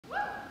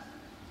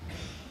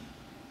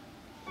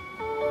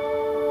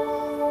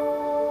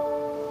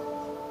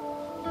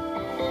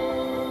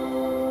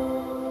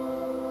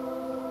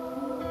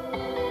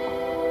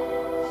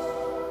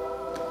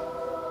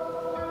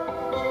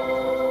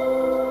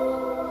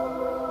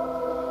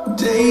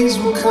Days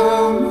will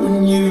come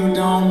when you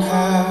don't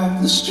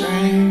have the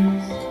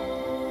strength,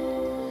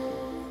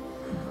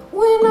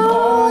 when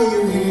all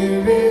you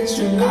hear is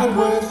you're not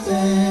worth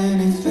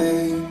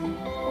anything.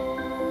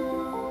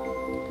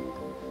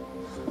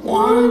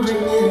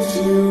 Wondering if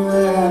you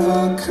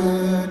ever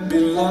could be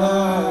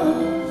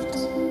loved,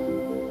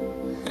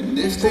 and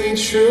if they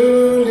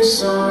truly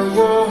saw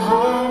your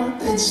heart,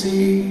 they'd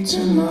see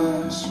too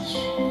much.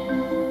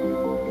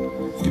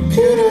 You're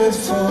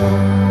beautiful,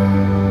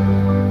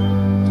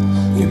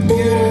 you're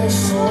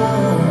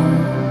beautiful.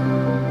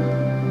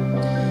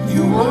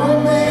 You are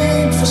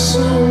made for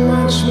so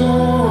much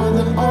more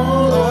than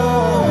all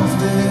of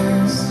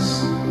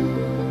this.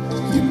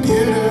 You're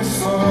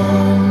beautiful,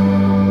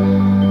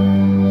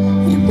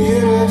 you're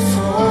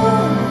beautiful.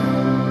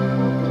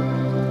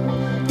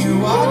 You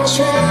are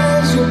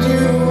treasured,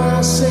 you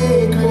are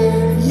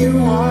sacred, you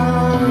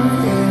are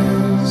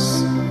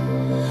His.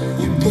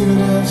 You're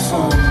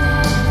beautiful.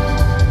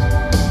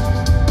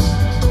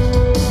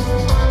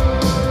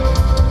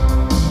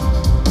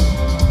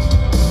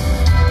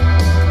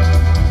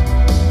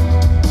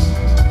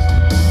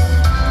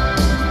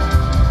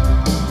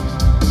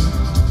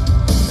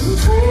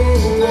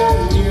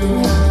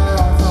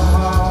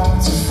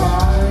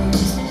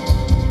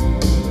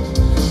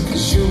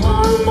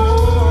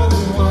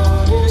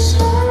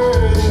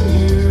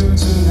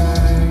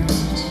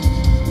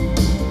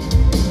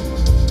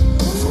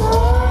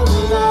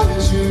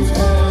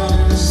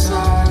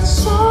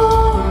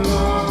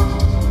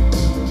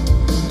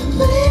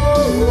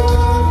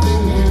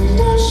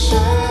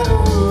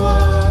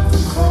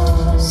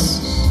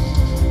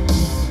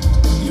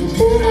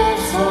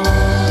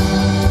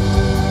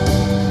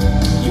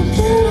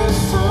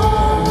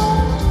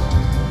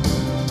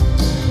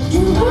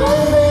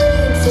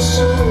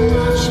 So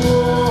much more.